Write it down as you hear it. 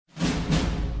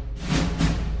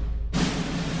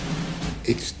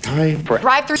It's time for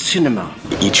Drive-Thru Cinema.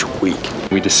 Each week,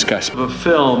 we discuss the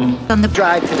film On the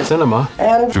drive to the cinema.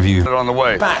 and review it on the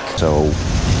way Back. So,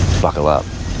 buckle up.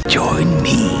 Join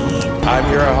me.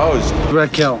 I'm your host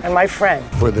Red Kill. And my friend.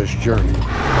 for this journey.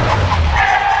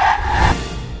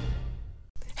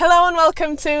 Hello and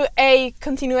welcome to a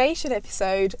continuation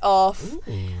episode of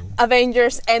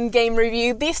Avengers Endgame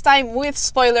review, this time with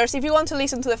spoilers. If you want to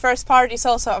listen to the first part, it's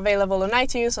also available on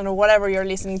iTunes or whatever you're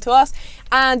listening to us.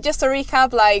 And just to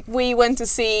recap, we went to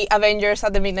see Avengers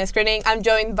at the midnight screening. I'm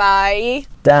joined by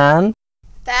Dan,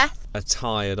 Beth, a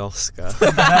tired Oscar,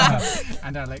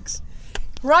 and Alex.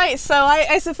 Right, so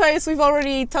I suppose we've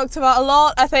already talked about a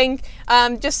lot. I think,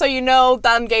 just so you know,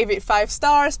 Dan gave it 5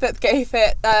 stars, Beth gave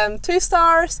it 2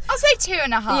 stars. I'll say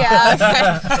 2.5. Yeah,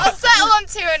 okay. I'll settle on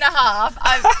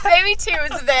 2.5. Maybe 2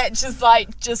 is a bit just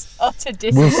utter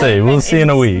disappointment. we'll see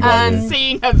in a week. And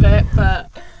Seeing a bit,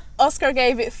 but Oscar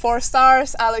gave it 4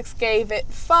 stars, Alex gave it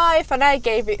 5, and I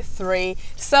gave it 3.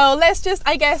 So let's just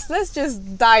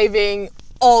dive in,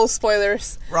 all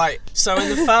spoilers. Right, so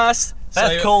in the first...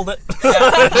 Beth called it. I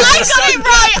got it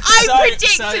right. I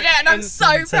predicted it, and I'm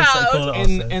so proud.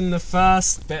 In the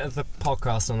first bit of the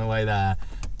podcast on the way there,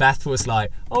 Beth was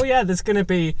like, "Oh yeah, there's going to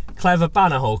be clever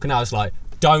Banner Hulk," and I was like,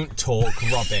 "Don't talk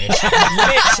rubbish."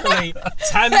 Literally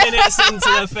 10 minutes into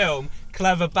the film,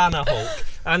 clever Banner Hulk,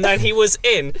 and then he was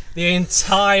in the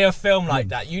entire film like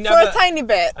that. You never, For a tiny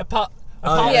bit.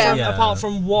 apart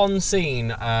from one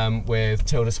scene with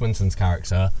Tilda Swinton's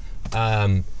character,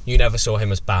 you never saw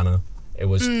him as Banner. It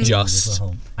was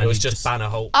just Banner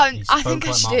Hulk. I think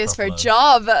I should do this for a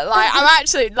job. I'm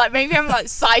actually maybe I'm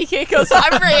psychic or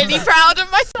something. I'm really proud of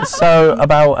myself. So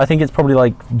I think it's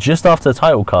probably just after the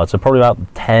title card, so probably about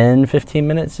 10, 15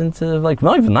 minutes into,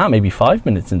 not even that, maybe 5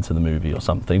 minutes into the movie or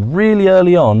something. Really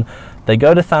early on, they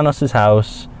go to Thanos'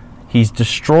 house, he's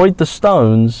destroyed the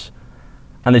stones,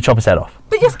 and they chop his head off.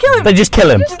 They just kill him. They just kill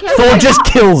him. Thor just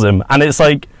kills him, and it's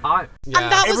And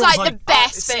that was the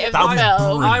best bit of the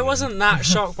film. I wasn't that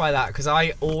shocked by that because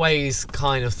I always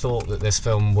kind of thought that this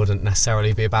film wouldn't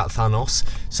necessarily be about Thanos,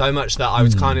 so much that I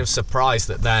was kind of surprised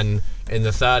that then in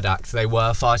the third act they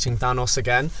were fighting Thanos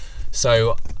again.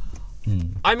 So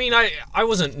I mean, I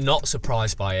wasn't not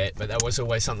surprised by it, but there was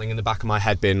always something in the back of my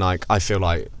head being like, I feel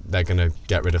like they're going to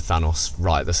get rid of Thanos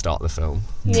right at the start of the film.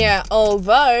 Yeah,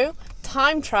 although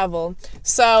time travel.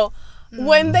 So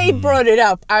when they brought it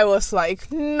up, I was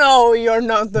like, no, you're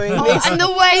not doing this. And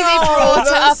the way they brought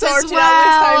it up as time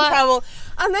travel.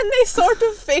 And then they sort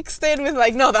of fixed it with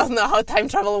no, that's not how time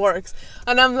travel works.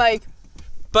 And I'm like,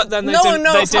 but then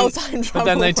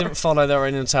they didn't follow their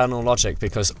own internal logic,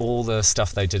 because all the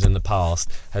stuff they did in the past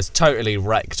has totally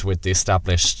wrecked with the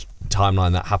established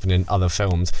timeline that happened in other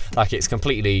films. It's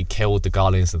completely killed the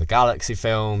Guardians of the Galaxy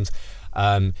films.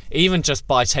 Even just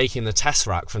by taking the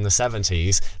Tesseract from the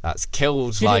 70s, that's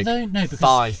killed 5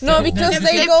 films. No, because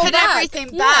they go put back.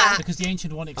 everything back. Because the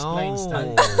Ancient One explains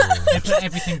that. They put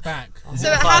everything back.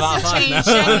 So it hasn't changed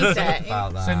anything.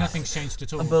 So nothing's changed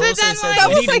at all. But then that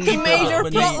was a major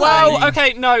plot. Well,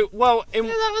 okay, no, well... that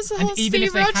was the whole even Steve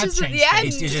if they had Rogers at the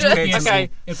changed end. Okay,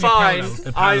 fine.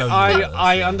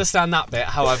 I understand that bit.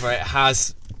 However, it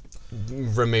has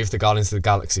removed the Guardians of the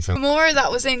Galaxy film. More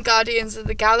that was in Guardians of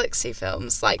the Galaxy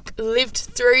films, lived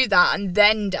through that and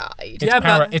then died.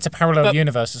 It's a parallel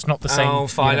universe. It's not the same. Oh,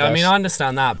 fine. Universe. I mean, I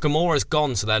understand that. Gamora's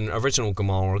gone, so then original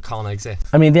Gamora can't exist.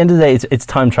 I mean, at the end of the day, it's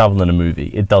time travel in a movie.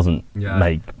 It doesn't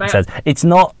make sense. It's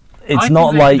not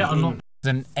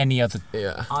than any other,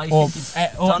 or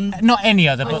not any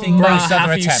other, but most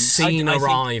other attempts. Have you seen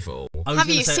Arrival? Have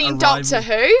you seen Doctor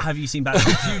Who? Have you seen Back to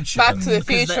the Future? Back to the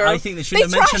Future. I think they should have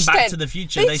mentioned Back to the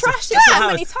Future. They trashed it so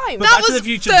many times. But That Back to was the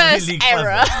Future's first really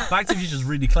era. clever. Back to the Future's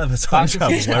really clever time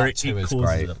travel, where it Two is causes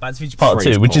great. it. Back to the Future Part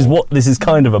 2, which is what this is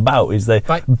kind of about, is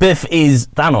Biff is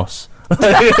Thanos.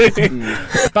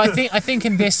 But I think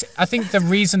in this, the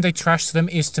reason they trash them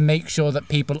is to make sure that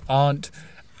people aren't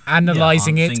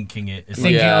analysing thinking it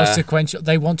of sequential.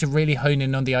 They want to really hone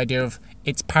in on the idea of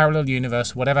it's parallel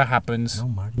universe. Whatever happens,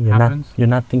 You're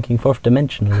not thinking fourth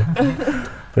dimensionally.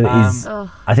 But it is.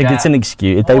 I think it's an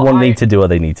excuse. They need to do what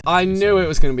they need to. I knew it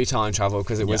was going to be time travel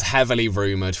because it was heavily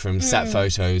rumoured from set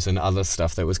photos and other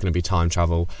stuff that it was going to be time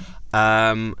travel.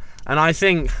 And I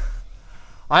think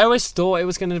I always thought it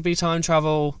was going to be time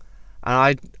travel,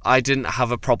 and I didn't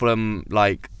have a problem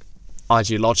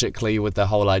ideologically with the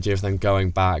whole idea of them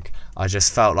going back. I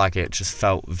just felt like it just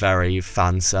felt very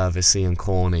fan servicey and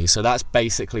corny. So that's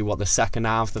basically what the second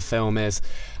half of the film is,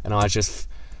 and I just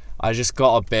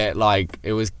got a bit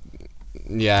it was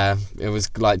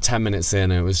 10 minutes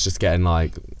in, it was just getting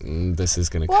this is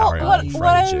going to carry on for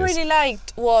what I ages. really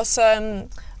liked was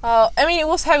I mean, it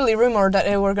was heavily rumored that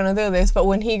they were gonna do this, but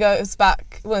when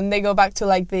they go back to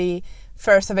like the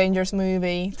first Avengers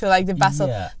movie, to like the battle,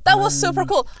 that was super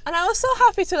cool. And I was so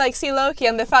happy to like see Loki,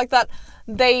 and the fact that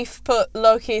they've put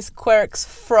Loki's quirks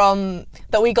from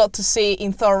that we got to see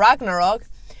in Thor Ragnarok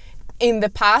in the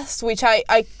past, which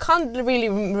I can't really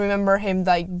remember him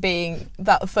like being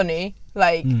that funny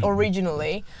like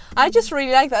originally. I just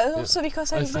really like that, also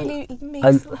because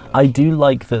I do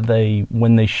like that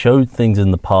when they showed things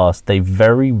in the past, they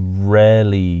very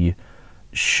rarely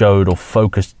showed or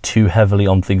focused too heavily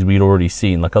on things we'd already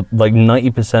seen. Like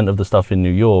 90% of the stuff in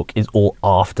New York is all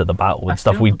after the battle and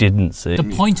stuff we didn't see. The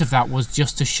point of that was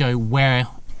just to show where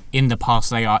in the past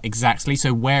they are exactly.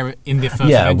 So where in the first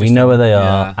Avengers we know where they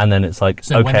are, and then it's like,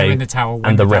 so okay, when they're in the tower, when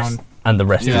and the they're rest down, and the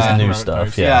rest is new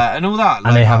stuff. Yeah, and all that.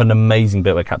 And they have an amazing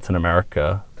bit where Captain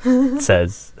America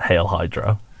says "Hail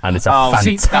Hydra," and it's a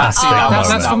fantastic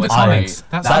moment. That's from the comics.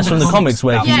 That's from the comics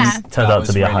where he turns out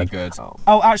to be a Hydra. Good.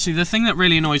 Oh, actually, the thing that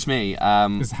really annoys me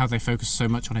is how they focus so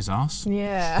much on his ass.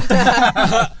 Yeah.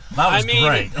 That was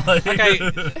great. Okay.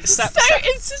 So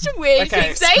it's such a weird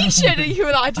fixation, and you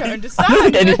and I don't understand. I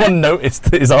don't think anyone noticed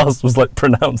that his ass was like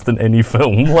pronounced in any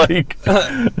film. Like.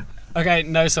 Okay,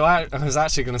 no. So I was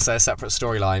actually going to say a separate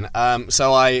storyline.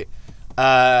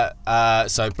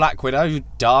 So Black Widow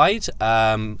died.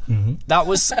 That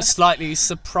was slightly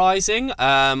surprising.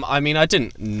 I mean, I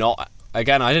did not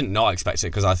expect it,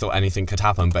 because I thought anything could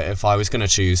happen. But if I was going to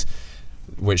choose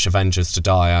which Avengers to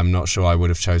die, I'm not sure I would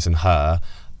have chosen her.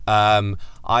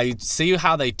 I see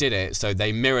how they did it. So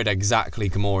they mirrored exactly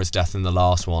Gamora's death in the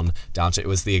last one, down to it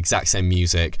was the exact same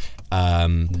music.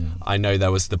 I know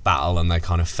there was the battle and they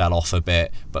kind of fell off a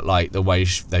bit, but like the way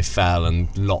they fell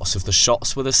and lots of the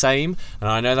shots were the same. And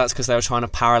I know that's because they were trying to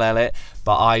parallel it,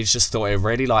 but I just thought it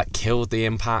really like killed the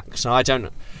impact. And I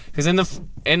don't, because in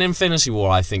Infinity War,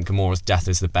 I think Gamora's death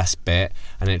is the best bit,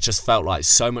 and it just felt like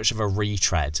so much of a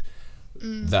retread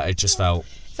that it just felt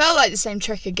like the same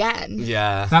trick again.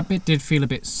 Yeah, that bit did feel a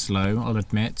bit slow, I'll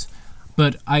admit.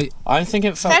 But I think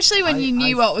it felt, especially when you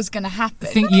knew what was going to happen.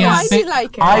 I did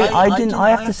like it. I didn't. I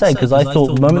have to say, because I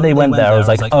thought the moment they went there, I was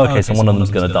like, oh, okay, so one of them's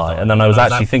going to die, and then I was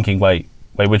actually thinking, wait,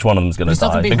 which one of them's going to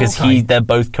die? Because they're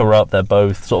both corrupt. They're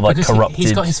both sort of like corrupted.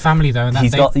 He's got his family though, and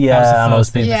he's got and I was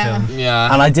thinking,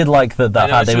 yeah, and I did like that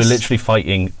fact they were literally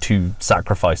fighting to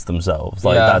sacrifice themselves.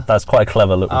 Like that's quite a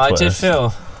clever little twist. I did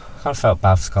feel. I kind of felt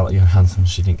bad for Scarlett Johansson.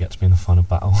 She didn't get to be in the final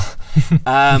battle.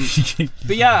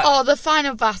 But yeah. Oh, the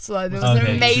final battle, though. There was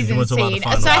an amazing scene,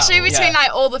 especially between like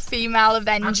all the female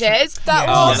Avengers.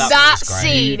 That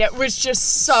scene was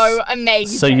just so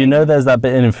amazing. So you know, there's that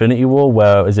bit in Infinity War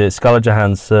where is it Scarlett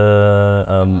Johansson,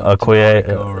 Okoye,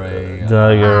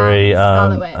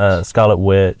 Scarlet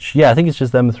Witch. Yeah, I think it's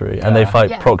just them three, and they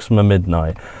fight Proxima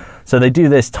Midnight. So they do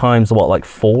this times what, like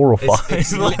 4 or 5?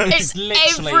 It's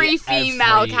every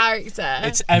female character.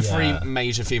 It's every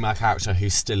major female character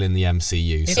who's still in the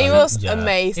MCU. So. It was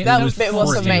amazing. That bit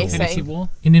was amazing.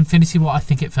 In Infinity War, I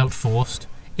think it felt forced.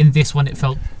 In this one, it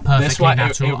felt perfectly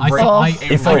natural.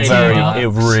 It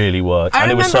really worked,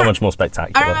 and it was so much more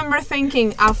spectacular. I remember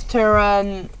thinking after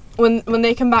when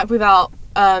they come back without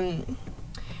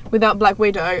Black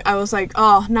Widow, I was like,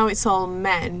 oh, now it's all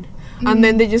men. And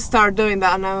then they just started doing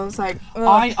that, and I was like, oh.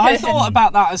 I thought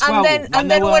about that as well.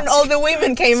 And then when all the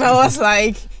women came, I was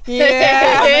like,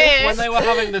 yeah. When they were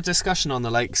having the discussion on the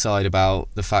lakeside about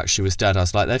the fact she was dead, I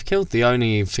was like, they've killed the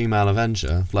only female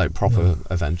Avenger, like proper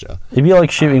Avenger. It'd be like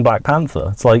shooting Black Panther.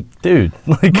 It's like, dude,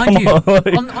 like, come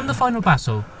on. On the final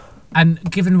battle,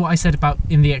 and given what I said about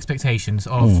in the expectations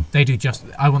of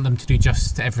I want them to do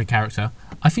justice to every character,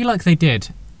 I feel like they did,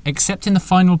 except in the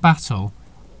final battle.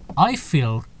 I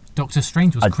feel Doctor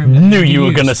Strange was criminally underused. I knew you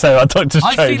were going to say that, Doctor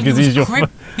Strange, because he's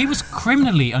he was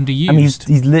criminally underused. I mean,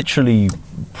 he's literally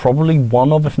probably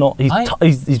one of, if not,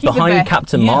 he's behind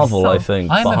Captain Marvel, I think.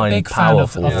 I'm behind a big fan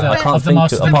of the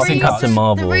Master. Apart from Captain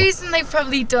Marvel. The reason they've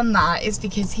probably done that is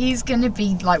because he's going to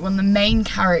be like one of the main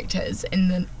characters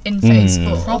in Phase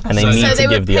 4. And they need to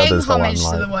give the others the homage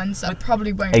to the ones that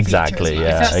probably won't exactly, feature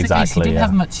as much. Exactly, He didn't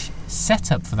have much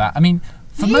setup for that. I mean,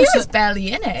 he was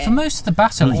barely in it. For most of the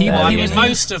battle,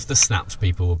 most of the snapped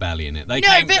people were barely in it. They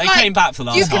came back for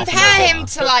the last you half compare him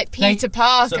to like Peter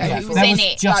Parker, who was in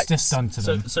it. Justice done to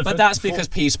them. But that's because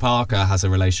Peter Parker has a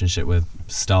relationship with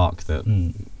Stark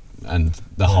and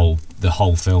the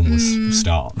whole film was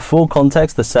Stark. For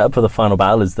context, the setup for the final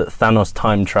battle is that Thanos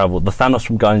time traveled. The Thanos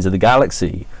from Guardians of the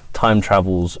Galaxy time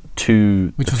travels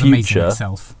to the future,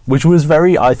 which was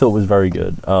I thought was very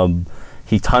good.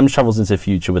 He time travels into the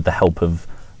future with the help of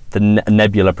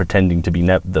Nebula pretending to be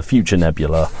the future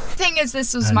Nebula. Thing is,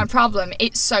 this was my problem.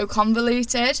 It's so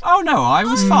convoluted. Oh no, I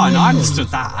was fine. I understood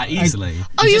that easily.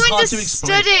 You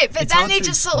understood it, but then they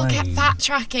just sort of kept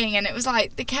backtracking, and it was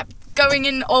like they kept going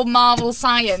in all Marvel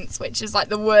science, which is like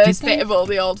the worst bit of all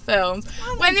the old films.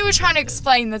 When they were trying to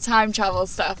explain the time travel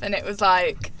stuff, and it was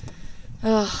like,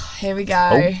 oh, here we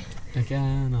go.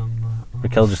 Again,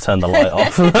 Raquel just turned the light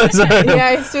off.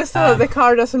 Yeah, it's just so that the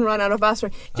car doesn't run out of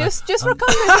battery. Just for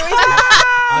context,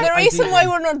 the reason why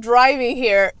we're not driving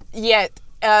here yet,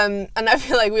 and I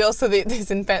feel like we also did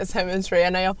this in Pet Sematary,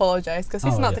 and I apologize because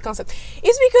it's not the concept.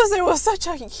 It's because there was such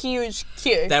a huge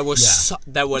queue. There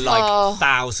were like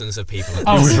thousands of people. It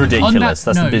was ridiculous.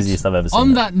 That's the busiest I've ever seen.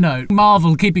 On that note,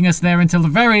 Marvel keeping us there until the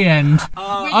very end,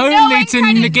 only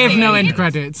to give no end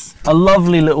credits. A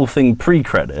lovely little thing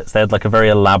pre-credits. They had like a very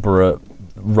elaborate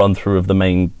run through of the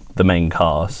main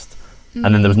cast, and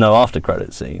then there was no after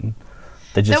credit scene.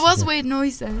 There was weird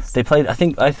noises. They played. I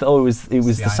thought it was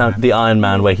the sound, the Iron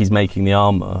Man where he's making the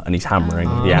armor and he's hammering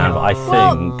the anvil. I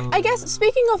think. I guess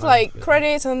speaking of like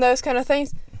credits and those kind of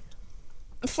things,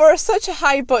 for such a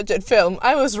high budget film,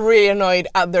 I was really annoyed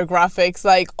at their graphics.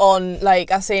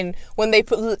 As in when they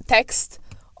put text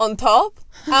on top.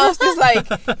 I was just like,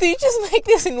 do you just make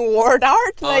this in word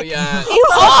art? It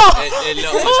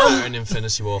looked much better in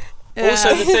Infinity War. Yeah.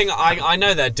 Also, the thing, I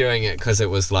know they're doing it because it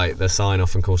was like the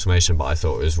sign-off and confirmation, but I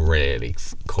thought it was really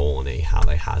corny how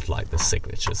they had like the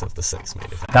signatures of the 6 main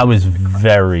events. That was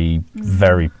very,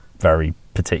 very, very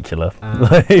particular.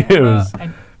 It was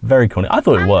very corny. I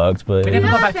thought it worked, but we didn't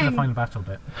go back to the final battle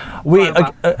bit.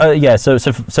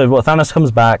 So what, Thanos comes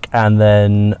back, and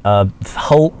then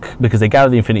Hulk, because they gather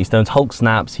the Infinity Stones, Hulk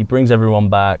snaps, he brings everyone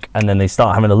back, and then they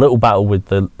start having a little battle with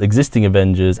the existing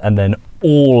Avengers, and then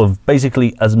all of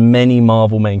basically as many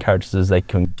Marvel main characters as they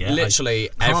can get. Literally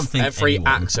every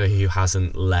actor who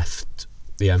hasn't left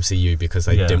the MCU because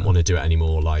they didn't want to do it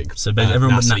anymore, like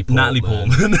everyone, Natalie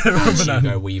Portman,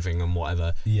 Hugo Weaving and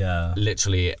whatever. Yeah,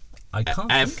 literally.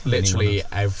 Literally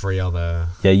every other.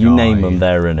 Yeah, you name them,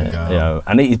 they're in it. You know,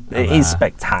 and it is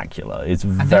spectacular.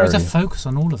 There is a focus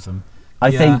on all of them.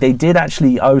 I think they did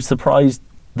actually. I was surprised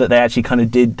that they actually kind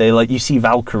of did. They you see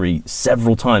Valkyrie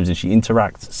several times, and she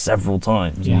interacts several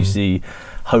times. Yeah. You see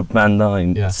Hope Van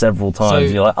Dyne several times.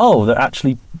 So, you're like, oh,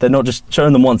 they're not just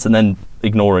showing them once and then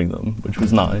ignoring them, which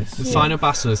was nice. The final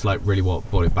battle is like really what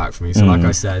brought it back for me. So like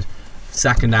I said,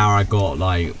 second hour I got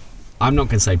like, I'm not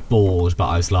going to say bored, but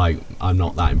I was like, I'm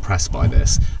not that impressed by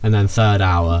this. And then third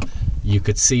hour, you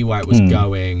could see where it was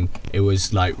going. It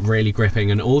was like really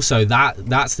gripping. And also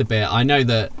that's the bit, I know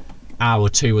that hour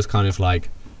 2 was kind of like,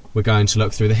 we're going to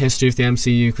look through the history of the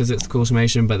MCU because it's the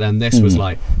confirmation, but then this was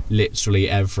like literally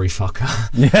every fucker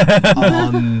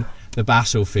on the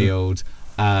battlefield.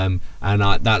 And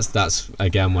that's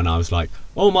again when I was like,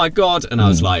 oh my god, and I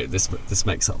was like, this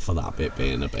makes up for that bit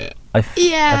being a bit. I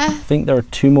think there are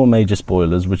 2 more major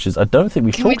spoilers, which is I don't think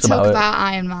we've talked about it. Can we talk about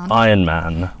Iron Man? Iron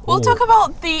Man. We'll talk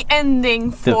about the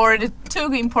ending for the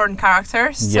 2 important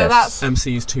characters. Yes. So that's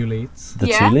MCU's 2 leads. The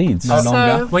 2 leads. No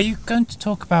longer. Were you going to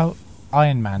talk about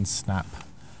Iron Man's snap?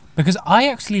 Because I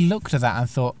actually looked at that and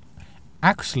thought,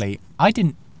 actually, I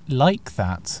didn't like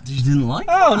that. You didn't like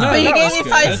it? Oh no, but you gave me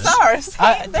 5 stars.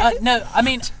 No, I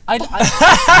mean,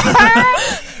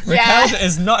 Raquel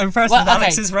is not impressed with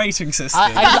Alex's rating system.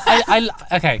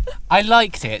 I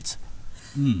liked it,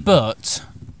 but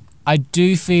I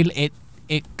do feel it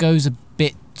goes a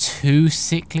bit too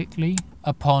cyclically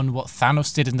upon what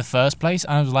Thanos did in the first place.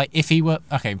 And I was like, if he were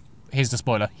here's the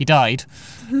spoiler: he died.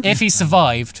 If he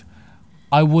survived,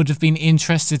 I would have been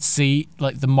interested to see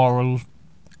like the moral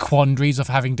quandaries of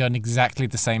having done exactly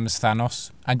the same as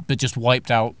Thanos, but just wiped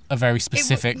out a very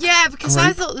specific because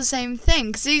I thought the same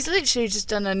thing, because he's literally just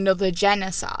done another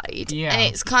genocide, and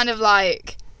it's kind of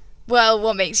like, well,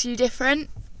 what makes you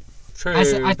different? True,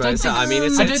 it's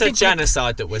a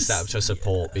genocide that was set up to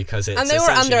support because it's and they were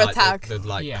under attack.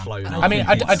 I mean,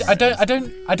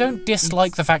 I don't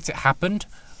dislike the fact it happened.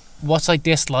 What I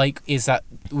dislike is that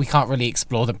we can't really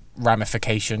explore the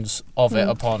ramifications of it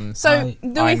upon Iron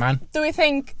Man. Do we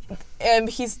think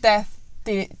his death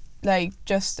did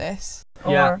justice?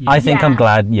 Yeah, I think I'm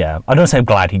glad. Yeah, I don't say I'm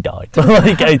glad he died, but I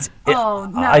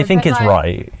think it's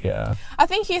right. Yeah, I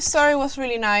think his story was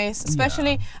really nice,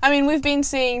 especially. I mean, we've been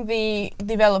seeing the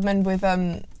development with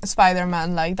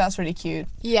Spider-Man, like that's really cute.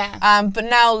 Yeah. But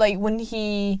now, like when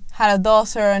he had a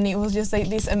daughter, and it was just like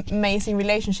this amazing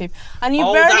relationship, and you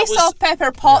barely saw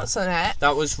Pepper Potts on it.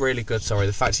 That was really good. Sorry,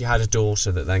 the fact he had a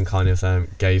daughter that then kind of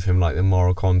gave him like the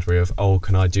moral quandary of, oh,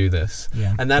 can I do this?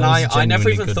 Yeah. And then I never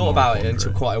even thought about it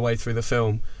until quite a way through the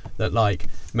film. that like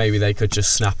maybe they could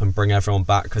just snap and bring everyone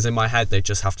back, because in my head they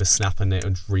just have to snap and it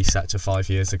would reset to 5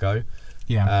 years ago.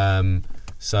 Yeah.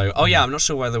 So, I'm not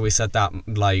sure whether we said that.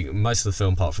 Like, most of the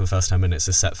film, apart from the first 10 minutes,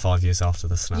 is set 5 years after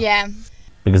the snap. Yeah.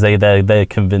 Because they're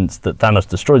convinced that Thanos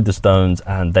destroyed the stones,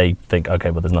 and they think,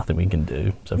 okay, well, there's nothing we can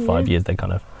do. So 5 years they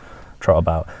kind of trot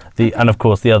about. And of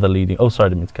course the other leading. Oh, sorry, I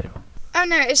didn't mean to cut you off. Oh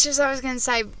no, it's just I was going to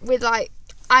say with like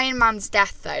Iron Man's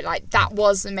death though, like that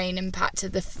was the main impact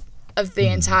of the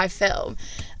entire film,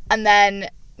 and then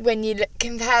when you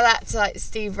compare that to like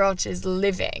Steve Rogers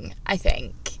living, I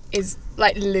think is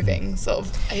like living sort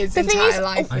of his entire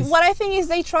life. What I think is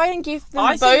they try and give them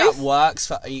I both think that works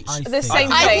for each. the same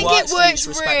thing. I think it works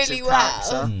really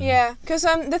well. Yeah, because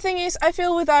the thing is, I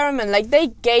feel with Iron Man, like they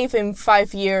gave him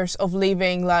 5 years of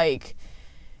living like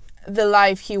the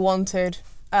life he wanted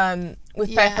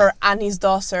with Pepper and his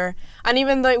daughter, and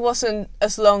even though it wasn't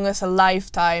as long as a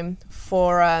lifetime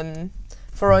for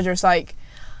Rogers, like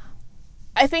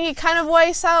I think it kind of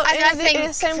weighs out in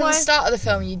the same from way. the start of the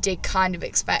film you did kind of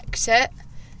expect it.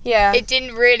 Yeah, it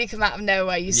didn't really come out of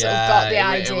nowhere. You sort of got the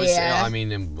idea. It was, I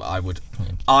mean,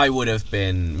 I would have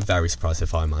been very surprised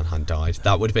if Iron Man hadn't died.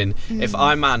 That would have been if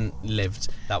Iron Man lived.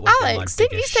 That would have been my Alex,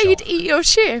 didn't you biggest say shock. you'd eat your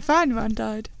shit if Iron Man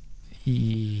died?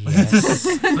 Yes.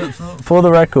 For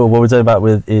the record, what we're talking about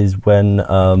is when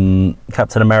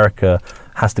Captain America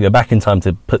has to go back in time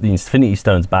to put the Infinity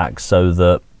Stones back so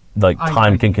that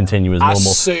time can continue as normal.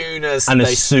 As soon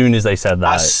as they said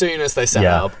that, as soon as they set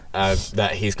up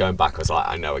that he's going back, I was like,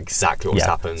 I know exactly what's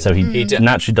happened. So he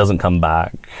naturally doesn't come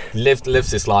back.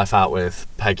 Lives his life out with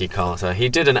Peggy Carter. He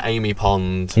did an Amy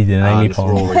Pond.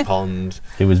 Rory Pond.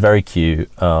 It was very cute,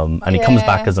 and he comes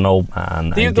back as an old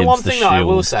man. The one thing that I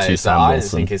will say to is that Sam I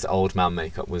Wilson. think his old man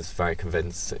makeup was very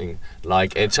convincing.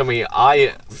 Like it to me,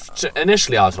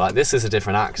 initially I was like, this is a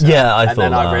different actor. Yeah, I thought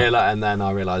then that. and then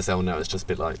I realised, oh no, it's just a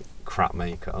bit like crap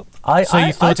makeup. So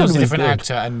you thought it was a different good.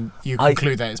 actor, and you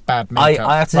conclude that it's bad makeup.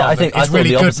 I think it's I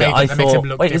really thought good the opposite. makeup I that makes him thought,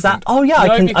 look wait, is different. that? Oh yeah,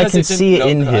 I can see it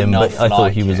in him, but I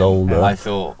thought he was older. I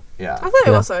thought, I thought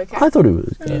it was okay. I thought it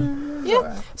was good.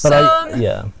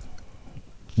 Yeah.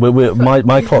 But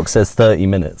my clock says 30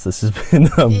 minutes. This has been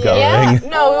going. Yeah.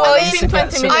 No, well, it's been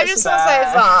 20 minutes. I just want to say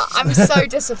as well, I'm so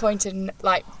disappointed in,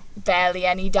 like, barely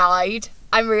any died.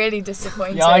 I'm really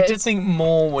disappointed. Yeah, I did think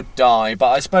more would die, but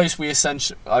I suppose we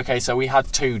essentially... Okay, so we had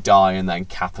 2 die, and then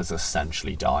Cap has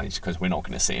essentially died, because we're not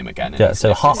going to see him again.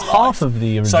 So half of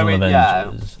the original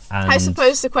Avengers. And I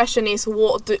suppose the question is,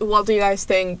 what do you guys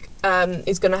think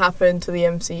is going to happen to the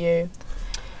MCU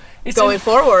going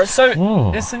forward?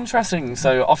 So it's interesting.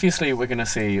 So obviously we're going to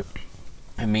see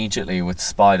immediately with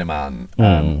Spider-Man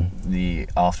the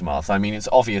aftermath. I mean, it's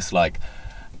obvious, like,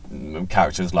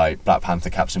 characters like Black Panther,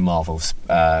 Captain Marvel,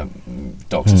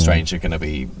 Doctor Strange are going to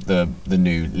be the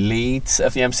new leads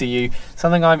of the MCU.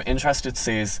 Something I'm interested to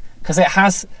see is, because it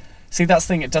has, that's the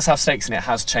thing, it does have stakes and it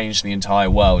has changed the entire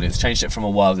world. It's changed it from a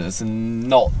world that's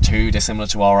not too dissimilar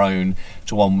to our own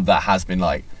to one that has been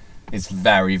like, it's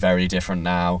very, very different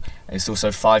now. It's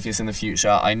also 5 years in the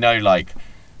future. I know, like,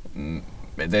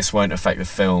 this won't affect the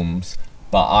films,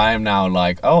 but I am now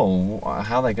like, oh,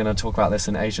 how are they going to talk about this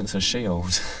in Agents of S.H.I.E.L.D.?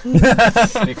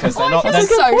 Because they're not... I'm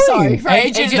so sorry.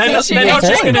 They're not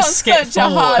just going to skip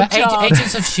forward.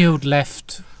 Agents of S.H.I.E.L.D.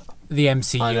 left the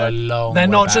MCU alone. They're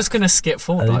not just going to skip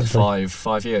forward like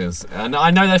 5 years. And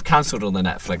I know they've cancelled all the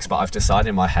Netflix, but I've decided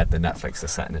in my head that Netflix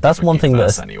is set in a that's one thing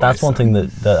anyway, that's one thing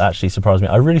that actually surprised me.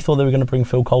 I really thought they were going to bring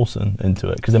Phil Coulson into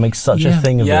it, because they make such a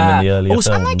thing of him in the earlier films.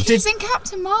 And like he's in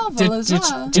Captain Marvel as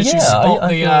well. Did you spot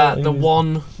the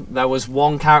one? There was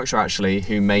one character actually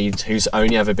who's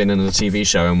only ever been in a TV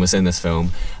show and was in this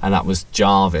film, and that was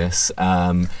Jarvis.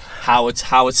 Howard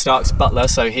Stark's butler,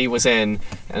 so he was in,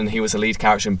 and he was a lead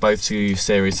character in both 2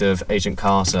 series of Agent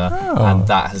Carter, and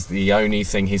that is the only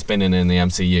thing he's been in the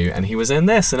MCU, and he was in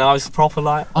this, and I was proper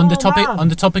like, on the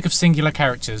topic of singular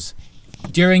characters,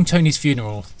 during Tony's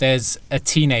funeral, there's a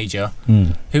teenager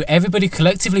who everybody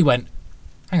collectively went,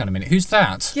 hang on a minute, who's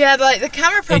that? Yeah, like the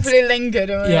camera properly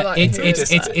lingered, and we were like,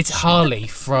 it's Harley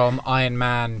from Iron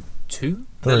Man 2.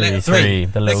 The little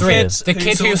kid. The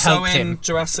kid who helped him.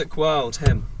 Jurassic World,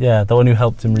 him. Yeah, the one who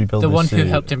helped him rebuild the the one suit. who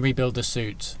helped him rebuild the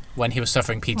suit when he was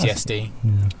suffering PTSD.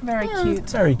 Very cute.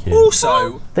 Very cute.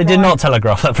 Also, they did not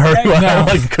telegraph that very well.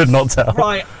 I could not tell.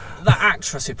 Right, the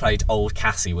actress who played old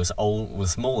Cassie was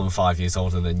more than 5 years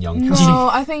older than young Cassie. No,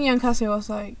 I think young Cassie was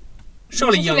like...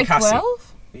 Surely was young like Cassie. 12?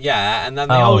 Yeah, and then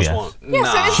the old one. Yeah,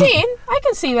 Nah. 17. I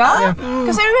can see that.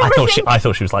 Because I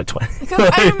thought she was like 20. Because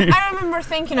I remember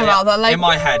thinking about that. Like, in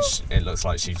my head, it looks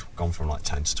like she's gone from like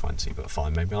 10 to 20, but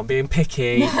fine, maybe I'm being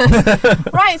picky.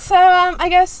 Right, so I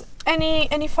guess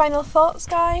Any final thoughts,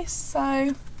 guys?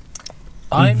 So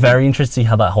I'm very interested to see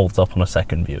how that holds up on a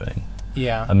second viewing.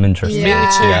 Yeah. I'm interested. Yeah.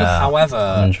 Me too. Yeah. However,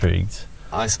 I'm intrigued.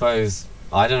 I suppose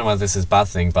I don't know whether this is a bad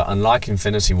thing, but unlike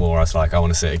Infinity War, I was like, I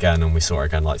want to see it again, and we saw it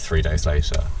again like 3 days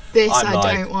later. This I'm I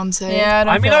like- don't want to. yeah,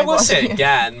 I mean, I will see see it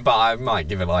again, but I might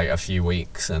give it like a few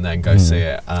weeks and then go see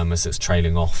it as it's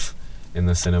trailing off in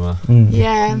the cinema.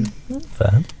 Yeah.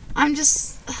 Fair. I'm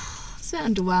just a bit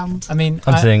underwhelmed. I mean,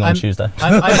 I'm seeing it on Tuesday.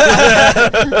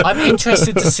 I'm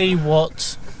interested to see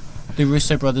what the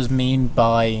Russo brothers mean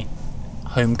by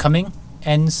Homecoming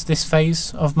ends this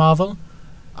phase of Marvel.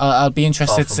 I'll be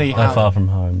interested to see how. Far From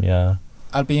Home, yeah.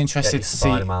 I'll be interested to see.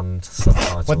 Spider-Man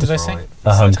subtitles. What did I say? right.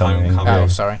 Homecoming. Oh,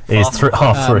 sorry. It's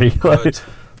half three. Good.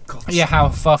 Yeah, how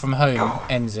Far From Home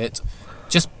ends it.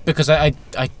 Just because I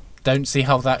don't see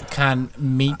how that can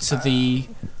meet the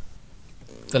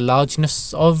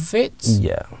largeness of it.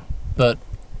 Yeah. But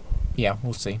yeah,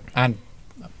 we'll see. And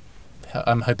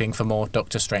I'm hoping for more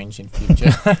Doctor Strange in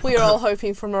future. We're all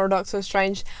hoping for more Doctor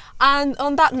Strange. And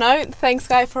on that note, thanks,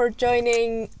 Guy, for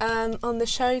joining on the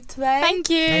show today. Thank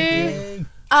you.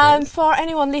 And for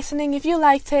anyone listening, if you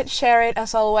liked it, share it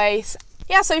as always.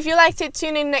 Yeah, so if you liked it,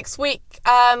 tune in next week.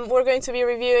 We're going to be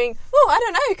reviewing, I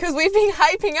don't know, because we've been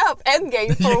hyping up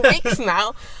Endgame for weeks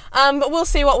now. But we'll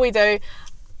see what we do.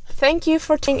 Thank you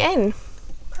for tuning in.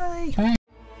 Bye.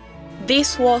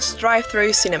 This was Drive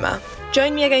Through Cinema.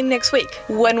 Join me again next week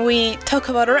when we talk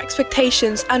about our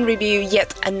expectations and review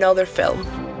yet another film.